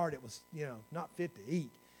backyard. It was, not fit to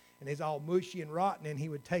eat. And it's all mushy and rotten, and he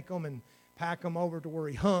would take them and pack them over to where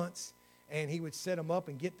he hunts. and he would set them up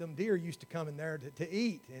and get them. Deer used to come in there to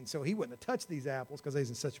eat, and so he wouldn't have touched these apples because they was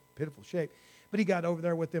in such pitiful shape. But he got over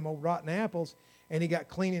there with them old rotten apples, and he got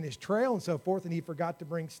cleaning his trail and so forth, and he forgot to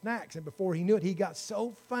bring snacks. And before he knew it, he got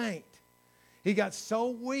so faint. He got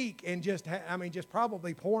so weak and just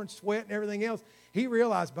probably pouring sweat and everything else. He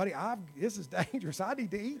realized, buddy, this is dangerous. I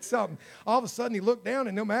need to eat something. All of a sudden, he looked down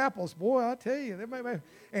and them apples, boy, I tell you.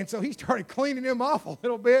 And so he started cleaning them off a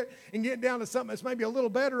little bit and getting down to something that's maybe a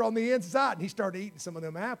little better on the inside. And he started eating some of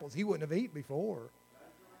them apples he wouldn't have eaten before.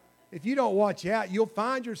 If you don't watch out, you'll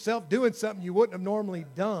find yourself doing something you wouldn't have normally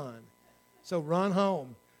done. So run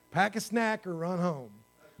home. Pack a snack or run home.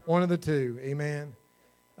 One of the two. Amen.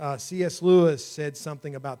 C.S. Lewis said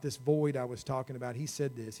something about this void I was talking about. He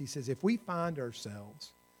said this. He says, if we find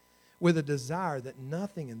ourselves with a desire that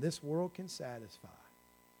nothing in this world can satisfy,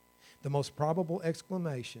 the most probable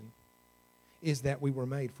exclamation is that we were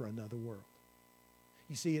made for another world.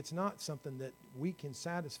 You see, it's not something that we can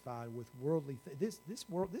satisfy with worldly things. This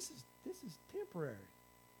world, this is temporary.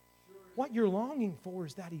 What you're longing for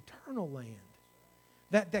is that eternal land,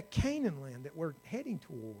 that Canaan land that we're heading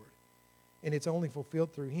toward. And it's only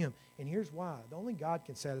fulfilled through Him. And here's why. The only God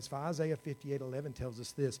can satisfy. Isaiah 58:11 tells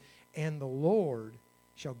us this. And the Lord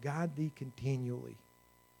shall guide thee continually,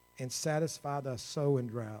 and satisfy thy soul in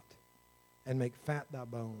drought, and make fat thy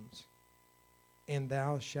bones. And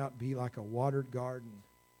thou shalt be like a watered garden,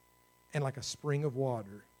 and like a spring of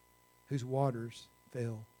water, whose waters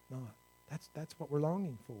fail not. That's what we're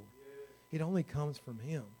longing for. It only comes from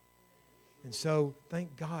Him. And so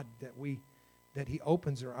thank God that He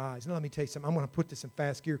opens our eyes. Now let me tell you something. I'm going to put this in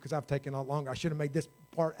fast gear because I've taken a lot longer. I should have made this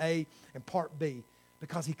part A and part B,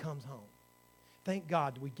 because He comes home. Thank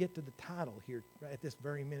God we get to the title here at this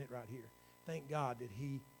very minute right here. Thank God that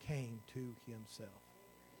He came to Himself.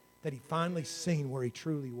 That He finally seen where He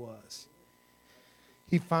truly was.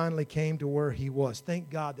 He finally came to where He was. Thank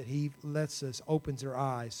God that He opens our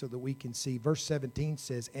eyes so that we can see. Verse 17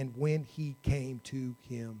 says, and when He came to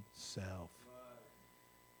Himself.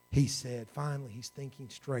 He said, finally, he's thinking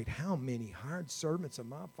straight. How many hired servants of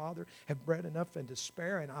my father have bread enough and to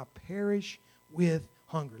spare, and I perish with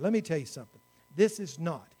hunger? Let me tell you something. This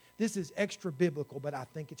is extra biblical, but I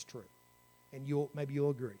think it's true. And maybe you'll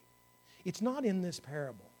agree. It's not in this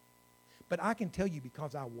parable. But I can tell you,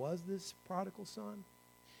 because I was this prodigal son,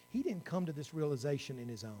 he didn't come to this realization in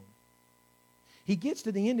his own. He gets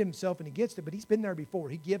to the end of himself, and but he's been there before.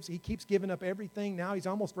 He keeps giving up everything. Now he's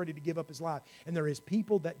almost ready to give up his life. And there is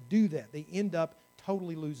people that do that. They end up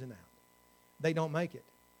totally losing out. They don't make it.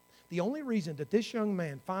 The only reason that this young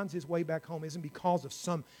man finds his way back home isn't because of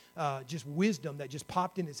some just wisdom that just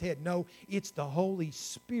popped in his head. No, it's the Holy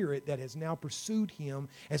Spirit that has now pursued him,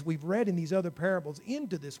 as we've read in these other parables,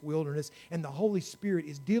 into this wilderness, and the Holy Spirit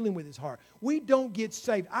is dealing with his heart. We don't get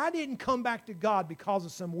saved. I didn't come back to God because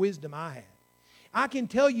of some wisdom I had. I can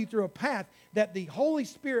tell you through a path that the Holy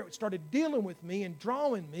Spirit started dealing with me and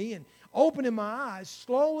drawing me and opening my eyes,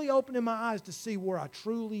 slowly opening my eyes to see where I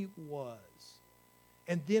truly was.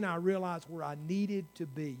 And then I realized where I needed to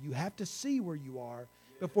be. You have to see where you are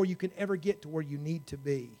before you can ever get to where you need to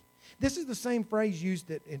be. This is the same phrase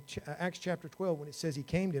used in Acts chapter 12 when it says He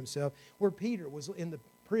came to Himself, where Peter was in the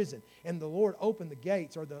prison and the Lord opened the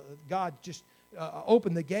gates, or God just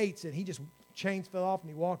opened the gates, and he just chains fell off and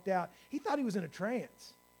he walked out. He thought he was in a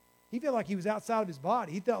trance. He felt like he was outside of his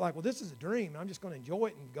body. He felt like, well, this is a dream. I'm just going to enjoy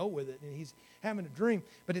it and go with it. And he's having a dream.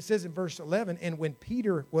 But it says in verse 11, and when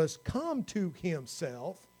Peter was come to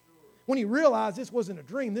himself, when he realized this wasn't a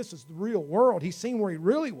dream, this is the real world, he's seen where he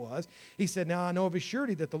really was, he said, now I know of a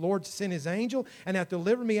surety that the Lord sent His angel and hath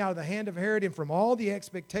delivered me out of the hand of Herod and from all the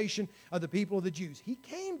expectation of the people of the Jews. He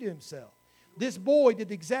came to himself. This boy did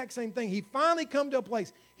the exact same thing. He finally come to a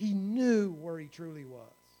place. He knew where he truly was.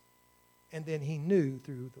 And then he knew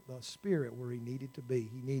through the Spirit where he needed to be.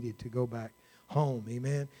 He needed to go back home.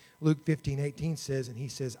 Amen. Luke 15:18 says, and he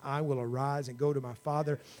says, I will arise and go to my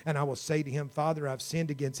father, and I will say to him, Father, I've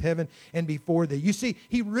sinned against heaven and before thee. You see,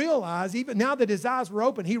 he realized, even now that his eyes were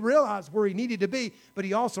open, he realized where he needed to be, but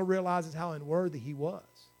he also realizes how unworthy he was.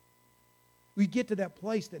 We get to that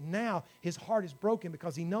place that now his heart is broken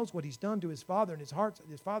because he knows what he's done to his father, and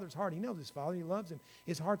his father's heart. He knows his father. He loves him.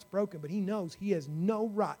 His heart's broken, but he knows he has no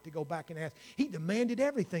right to go back and ask. He demanded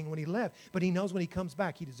everything when he left, but he knows when he comes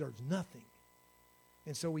back he deserves nothing.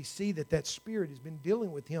 And so we see that Spirit has been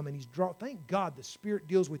dealing with him, and thank God the Spirit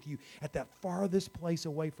deals with you at that farthest place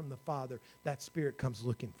away from the Father. That Spirit comes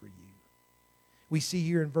looking for you. We see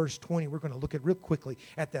here in verse 20, we're going to look at real quickly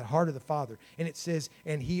at that heart of the Father. And it says,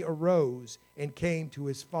 and he arose and came to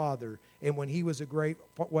his father. And when he was a great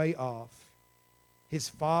way off, his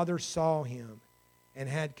father saw him and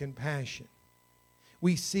had compassion.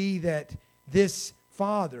 We see that this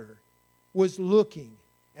father was looking,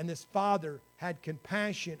 and this father had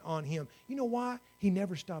compassion on him. You know why? He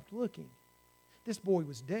never stopped looking. This boy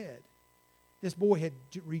was dead. This boy had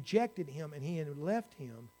rejected him, and he had left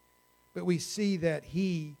him. But we see that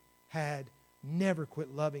he had never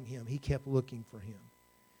quit loving him. He kept looking for him,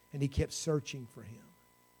 and he kept searching for him.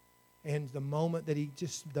 And the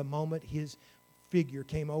moment his figure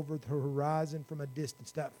came over the horizon from a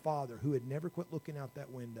distance, that father who had never quit looking out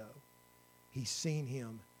that window, he seen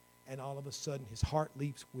him, and all of a sudden his heart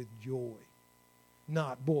leaps with joy.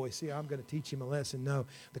 Not, boy, see, I'm going to teach him a lesson. No,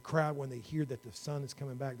 the crowd, when they hear that the son is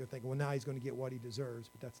coming back, they're thinking, well, now he's going to get what he deserves.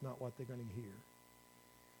 But that's not what they're going to hear.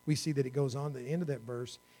 We see that it goes on to the end of that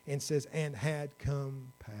verse and says, and had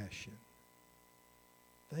compassion.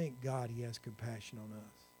 Thank God he has compassion on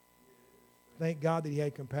us. Thank God that he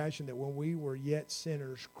had compassion that when we were yet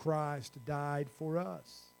sinners, Christ died for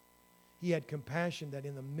us. He had compassion that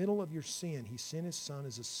in the middle of your sin, he sent his son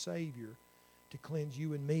as a Savior to cleanse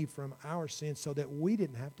you and me from our sins so that we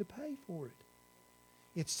didn't have to pay for it.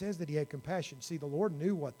 It says that he had compassion. See, the Lord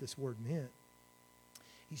knew what this word meant.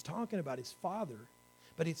 He's talking about his Father,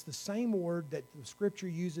 but it's the same word that the Scripture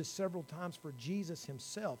uses several times for Jesus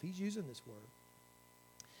himself. He's using this word.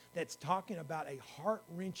 That's talking about a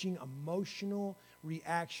heart-wrenching, emotional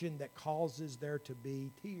reaction that causes there to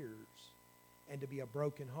be tears and to be a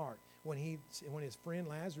broken heart. When his friend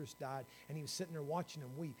Lazarus died and he was sitting there watching him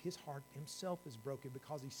weep, his heart himself is broken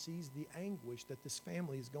because he sees the anguish that this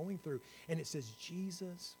family is going through. And it says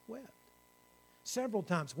Jesus wept. Several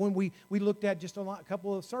times when we looked at just a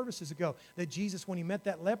couple of services ago that Jesus, when he met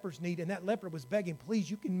that leper's need, and that leper was begging, please,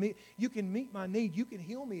 you can meet my need. You can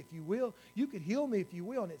heal me if you will. You could heal me if you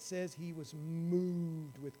will. And it says he was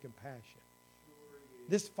moved with compassion.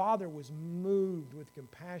 This father was moved with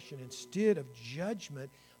compassion. Instead of judgment,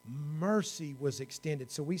 mercy was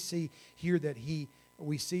extended. So we see here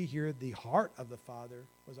the heart of the Father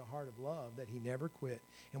was a heart of love, that he never quit.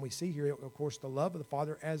 And we see here, of course, the love of the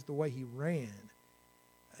Father as the way he ran.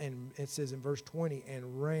 And it says in verse 20,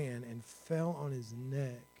 and ran and fell on his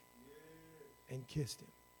neck and kissed him.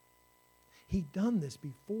 He'd done this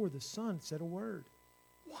before the Son said a word.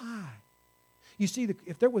 Why? You see,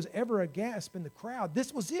 if there was ever a gasp in the crowd,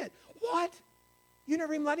 this was it. What? You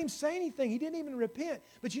never even let him say anything. He didn't even repent.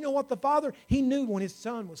 But you know what? The Father, he knew when his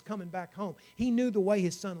son was coming back home. He knew the way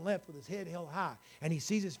his son left with his head held high. And he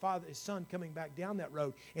sees his son coming back down that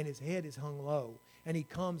road, and his head is hung low. And he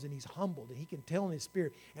comes and he's humbled, and he can tell in his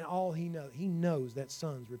spirit, and all he knows that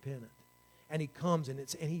son's repentant. And he comes, and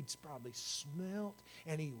he's probably smelt,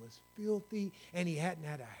 and he was filthy, and he hadn't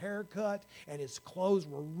had a haircut, and his clothes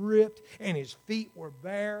were ripped, and his feet were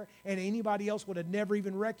bare, and anybody else would have never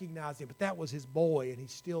even recognized him. But that was his boy, and he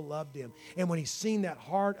still loved him. And when he's seen that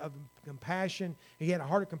heart of compassion, he had a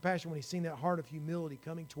heart of compassion when he's seen that heart of humility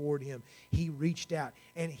coming toward him, he reached out,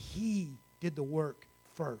 and he did the work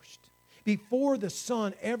first. Before the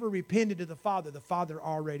Son ever repented to the Father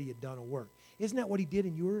already had done a work. Isn't that what he did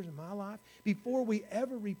in yours and my life? Before we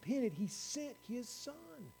ever repented, he sent his Son.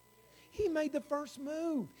 He made the first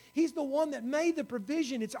move. He's the one that made the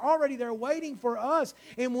provision. It's already there waiting for us.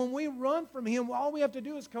 And when we run from him, all we have to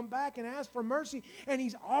do is come back and ask for mercy. And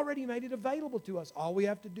he's already made it available to us. All we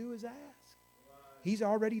have to do is ask. He's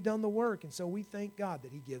already done the work. And so we thank God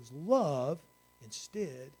that he gives love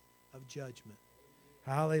instead of judgment.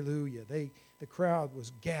 Hallelujah. The crowd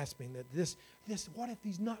was gasping that this, what if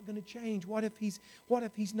he's not going to change? What if he's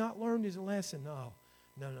not learned his lesson? No.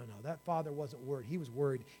 That father wasn't worried. He was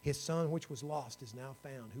worried. His son, which was lost, is now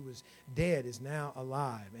found. Who was dead is now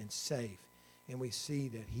alive and safe. And we see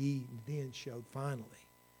that he then showed finally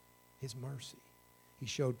his mercy. He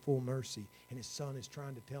showed full mercy. And his son is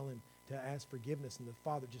trying to tell him to ask forgiveness. And the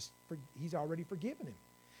father he's already forgiven him.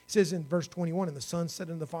 It says in verse 21, and the son said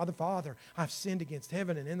unto the Father, Father, I've sinned against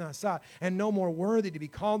heaven and in thy sight, and no more worthy to be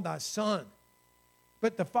called thy son.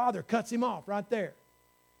 But the father cuts him off right there.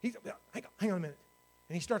 Hang on a minute.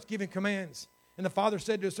 And he starts giving commands. And the father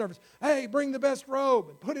said to his servants, hey, bring the best robe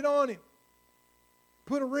and put it on him.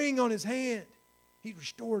 Put a ring on his hand. He's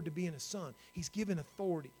restored to being a son. He's given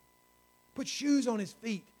authority. Put shoes on his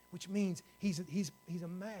feet, which means he's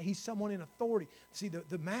someone in authority. See,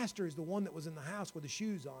 the master is the one that was in the house with the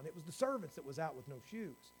shoes on. It was the servants that was out with no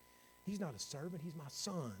shoes. He's not a servant. He's my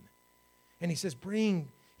son. And he says, bring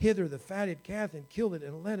hither the fatted calf and kill it,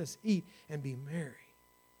 and let us eat and be merry.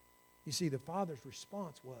 You see, the father's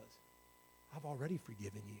response was, I've already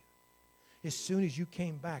forgiven you. As soon as you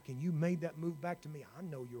came back and you made that move back to me, I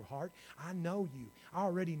know your heart. I know you. I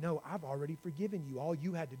already know I've already forgiven you. All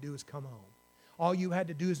you had to do is come home. All you had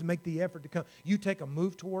to do is make the effort to come. You take a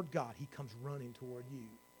move toward God, He comes running toward you.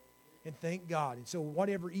 And thank God. And so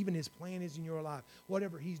whatever even His plan is in your life,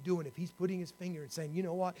 whatever He's doing, if He's putting His finger and saying, you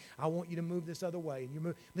know what, I want you to move this other way.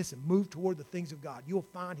 And move toward the things of God. You'll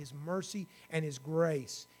find His mercy and His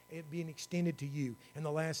grace being extended to you. And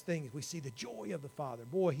the last thing is we see the joy of the Father.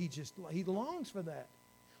 Boy, He longs for that.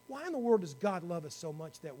 Why in the world does God love us so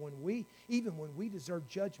much that even when we deserve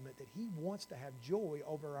judgment, that He wants to have joy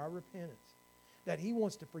over our repentance? That He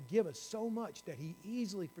wants to forgive us so much that He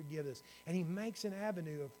easily forgives us. And He makes an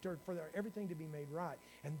avenue for everything to be made right.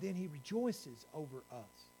 And then He rejoices over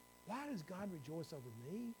us. Why does God rejoice over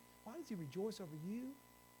me? Why does He rejoice over you?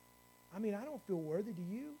 I mean, I don't feel worthy, do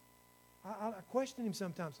you? I question Him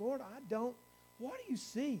sometimes. Lord, I don't. What do you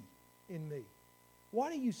see in me?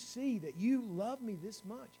 Why do you see that you love me this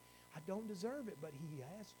much? I don't deserve it, but He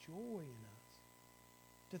has joy in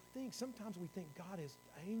us. To think, sometimes we think God has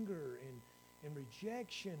anger and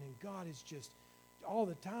rejection, and God is just all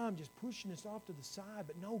the time just pushing us off to the side.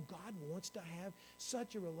 But no, God wants to have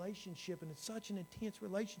such a relationship, and it's such an intense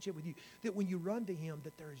relationship with you, that when you run to Him,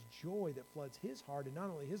 that there is joy that floods His heart, and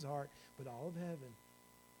not only His heart, but all of heaven.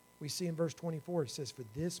 We see in verse 24, it says, "For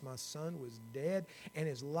this my son was dead and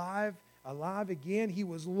is alive again. He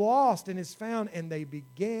was lost and is found, and they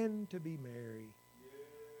began to be merry."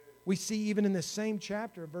 We see even in the same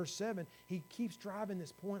chapter, verse 7, He keeps driving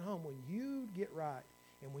this point home. When you get right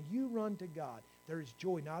and when you run to God, there is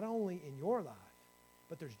joy not only in your life,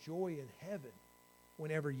 but there's joy in heaven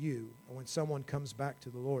when someone comes back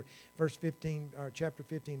to the Lord. Chapter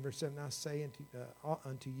 15, verse 7, "I say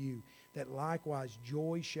unto you that likewise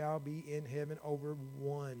joy shall be in heaven over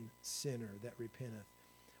one sinner that repenteth,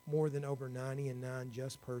 more than over 99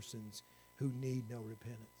 just persons who need no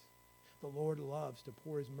repentance." The Lord loves to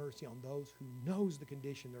pour His mercy on those who knows the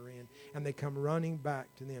condition they're in, and they come running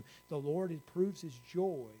back to them. The Lord proves His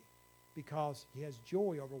joy because He has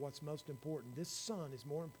joy over what's most important. This son is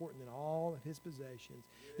more important than all of his possessions.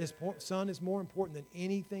 This son is more important than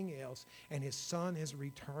anything else, and His son has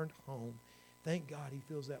returned home. Thank God He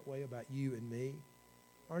feels that way about you and me.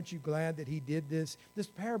 Aren't you glad that He did this? This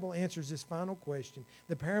parable answers this final question.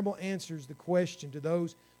 The parable answers the question to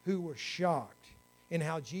those who were shocked in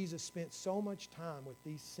how Jesus spent so much time with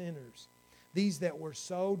these sinners, these that were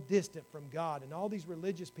so distant from God, and all these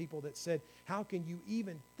religious people that said, how can you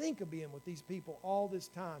even think of being with these people all this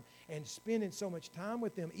time and spending so much time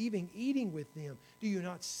with them, even eating with them? Do you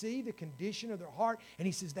not see the condition of their heart? And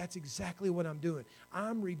He says, that's exactly what I'm doing.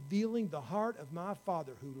 I'm revealing the heart of my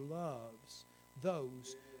Father who loves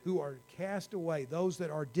those who are cast away, those that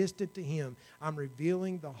are distant to Him. I'm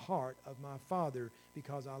revealing the heart of my Father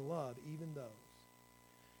because I love even those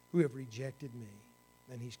who have rejected me.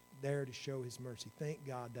 And He's there to show His mercy. Thank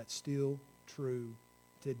God that's still true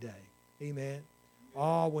today. Amen.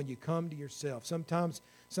 Oh, when you come to yourself. Sometimes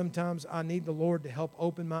I need the Lord to help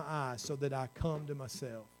open my eyes so that I come to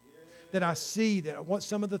myself. That I see that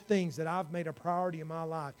some of the things that I've made a priority in my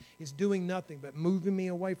life is doing nothing but moving me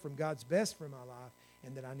away from God's best for my life,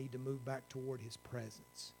 and that I need to move back toward His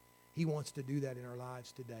presence. He wants to do that in our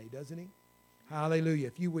lives today, doesn't He? Hallelujah.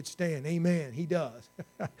 If you would stand. Amen. He does.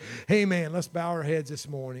 Amen. Let's bow our heads this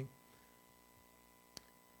morning.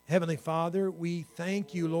 Heavenly Father, we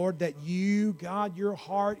thank You, Lord, that You, God, Your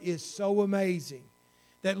heart is so amazing.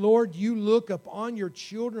 That, Lord, You look upon Your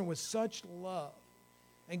children with such love.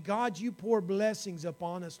 And, God, You pour blessings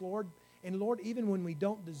upon us, Lord. And, Lord, even when we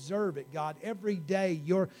don't deserve it, God, every day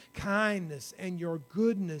Your kindness and Your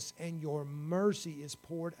goodness and Your mercy is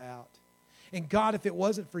poured out. And God, if it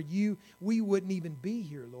wasn't for You, we wouldn't even be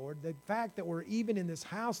here, Lord. The fact that we're even in this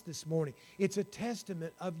house this morning, it's a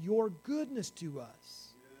testament of Your goodness to us.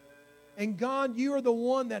 And God, You are the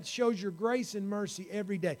one that shows Your grace and mercy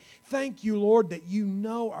every day. Thank You, Lord, that You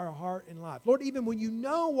know our heart and life. Lord, even when You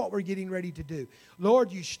know what we're getting ready to do,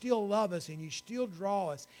 Lord, You still love us and You still draw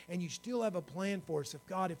us and You still have a plan for us. If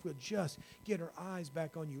God, if we'll just get our eyes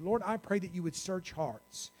back on You. Lord, I pray that You would search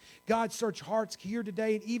hearts. God, search hearts here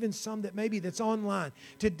today, and even some that maybe that's online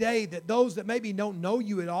today, that those that maybe don't know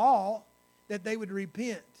You at all, that they would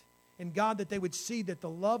repent. And God, that they would see that the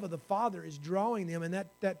love of the Father is drawing them, and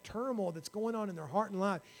that turmoil that's going on in their heart and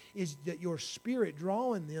life is that Your Spirit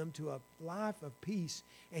drawing them to a life of peace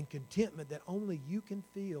and contentment that only You can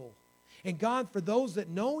feel. And God, for those that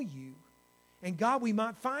know You, and God, we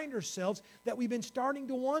might find ourselves that we've been starting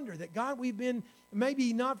to wonder, that God, we've been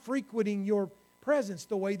maybe not frequenting Your presence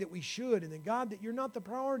the way that we should, and that God, that You're not the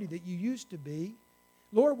priority that You used to be.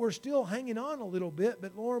 Lord, we're still hanging on a little bit,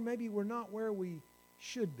 but Lord, maybe we're not where we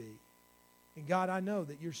should be. And God, I know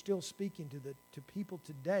that you're still speaking to people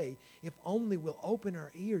today. If only we'll open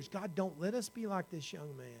our ears. God, don't let us be like this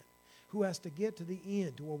young man who has to get to the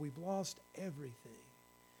end, to where we've lost everything,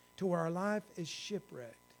 to where our life is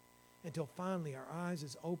shipwrecked, until finally our eyes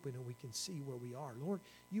is open and we can see where we are. Lord,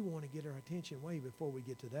 you want to get our attention way before we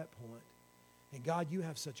get to that point. And God, you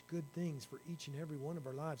have such good things for each and every one of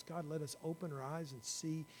our lives. God, let us open our eyes and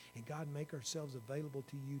see, and God, make ourselves available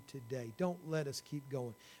to you today. Don't let us keep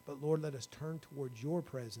going, but Lord, let us turn towards your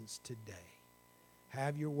presence today.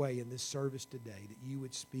 Have your way in this service today, that you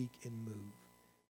would speak and move.